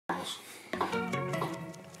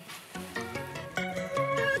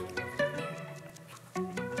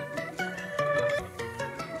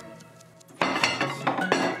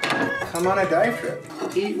I'm on a dive trip.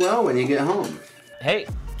 Eat well when you get home. Hey,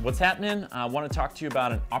 what's happening? I want to talk to you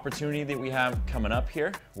about an opportunity that we have coming up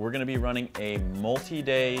here. We're going to be running a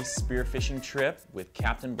multi-day spearfishing trip with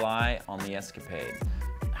Captain Bligh on the Escapade.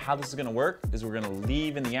 How this is going to work is we're going to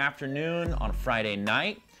leave in the afternoon on a Friday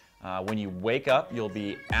night. When you wake up, you'll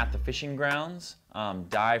be at the fishing grounds,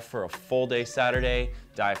 dive for a full day Saturday,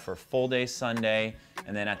 dive for a full day Sunday,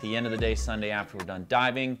 and then at the end of the day Sunday after we're done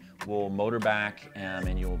diving, we'll motor back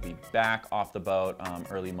and you will be back off the boat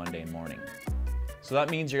early Monday morning. So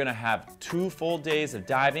that means you're gonna have 2 full days of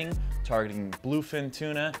diving, targeting bluefin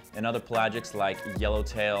tuna and other pelagics like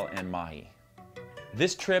yellowtail and mahi.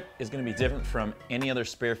 This trip is gonna be different from any other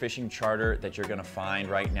spearfishing charter that you're gonna find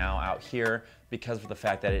right now out here because of the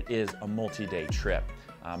fact that it is a multi-day trip.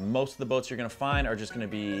 Most of the boats you're gonna find are just gonna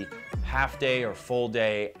be half day or full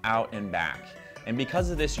day out and back. And because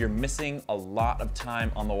of this, you're missing a lot of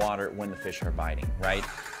time on the water when the fish are biting, right?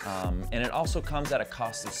 And it also comes at a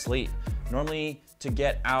cost of sleep. Normally, to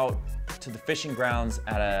get out to the fishing grounds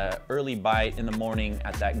at an early bite in the morning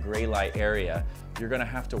at that gray light area, you're gonna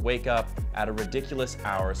have to wake up at a ridiculous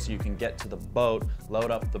hour so you can get to the boat,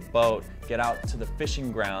 load up the boat, get out to the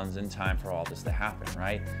fishing grounds in time for all this to happen,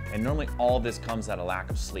 right? And normally all this comes at a lack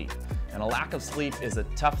of sleep. And a lack of sleep is a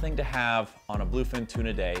tough thing to have on a bluefin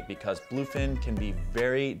tuna day because bluefin can be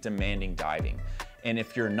very demanding diving. And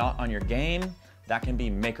if you're not on your game, that can be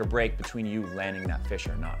make or break between you landing that fish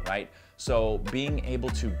or not, right? So being able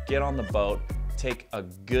to get on the boat, take a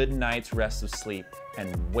good night's rest of sleep,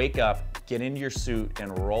 and wake up, get into your suit,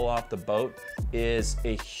 and roll off the boat is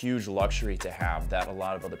a huge luxury to have that a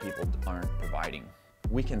lot of other people aren't providing.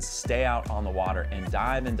 We can stay out on the water and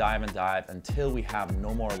dive and dive and dive until we have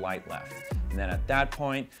no more light left. And then at that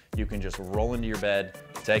point, you can just roll into your bed,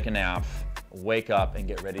 take a nap, wake up and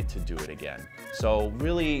get ready to do it again. So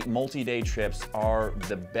really, multi-day trips are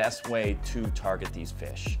the best way to target these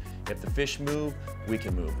fish. If the fish move, we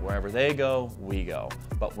can move. Wherever they go, we go.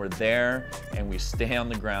 But we're there and we stay on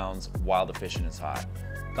the grounds while the fishing is hot.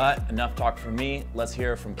 But enough talk from me. Let's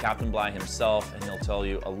hear from Captain Bligh himself, and he'll tell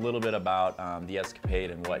you a little bit about the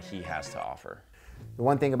Escapade and what he has to offer. The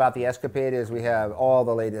one thing about the Escapade is we have all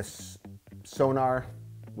the latest sonar.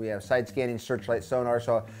 We have side scanning searchlight sonar,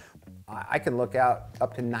 so I can look out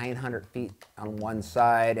up to 900 feet on one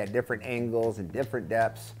side at different angles and different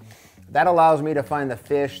depths. That allows me to find the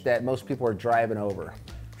fish that most people are driving over.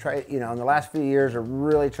 In the last few years, I've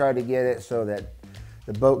really tried to get it so that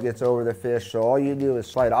the boat gets over the fish. So all you do is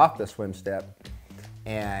slide off the swim step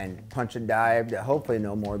and punch and dive to hopefully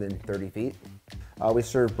no more than 30 feet. We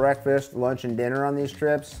serve breakfast, lunch, and dinner on these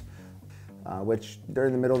trips, which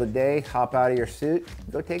during the middle of the day, hop out of your suit,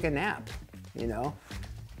 go take a nap,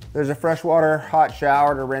 There's a freshwater hot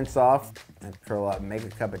shower to rinse off and curl up and make a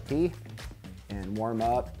cup of tea and warm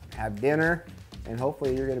up, have dinner, and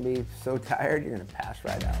hopefully you're gonna be so tired you're gonna pass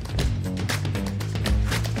right out.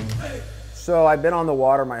 So I've been on the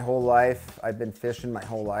water my whole life. I've been fishing my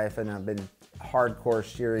whole life, and I've been hardcore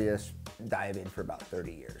serious diving for about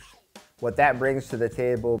 30 years. What that brings to the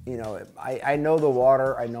table, I know the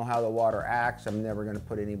water, I know how the water acts. I'm never gonna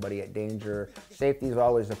put anybody at danger. Safety is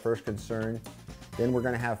always the first concern. Then we're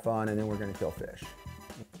gonna have fun, and then we're gonna kill fish.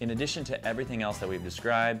 In addition to everything else that we've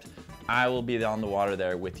described, I will be on the water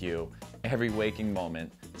there with you every waking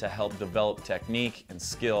moment to help develop technique and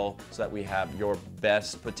skill so that we have your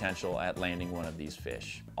best potential at landing one of these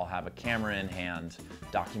fish. I'll have a camera in hand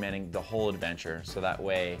documenting the whole adventure so that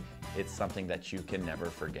way it's something that you can never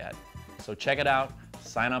forget. So check it out,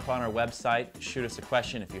 sign up on our website, shoot us a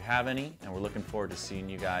question if you have any, and we're looking forward to seeing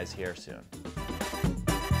you guys here soon.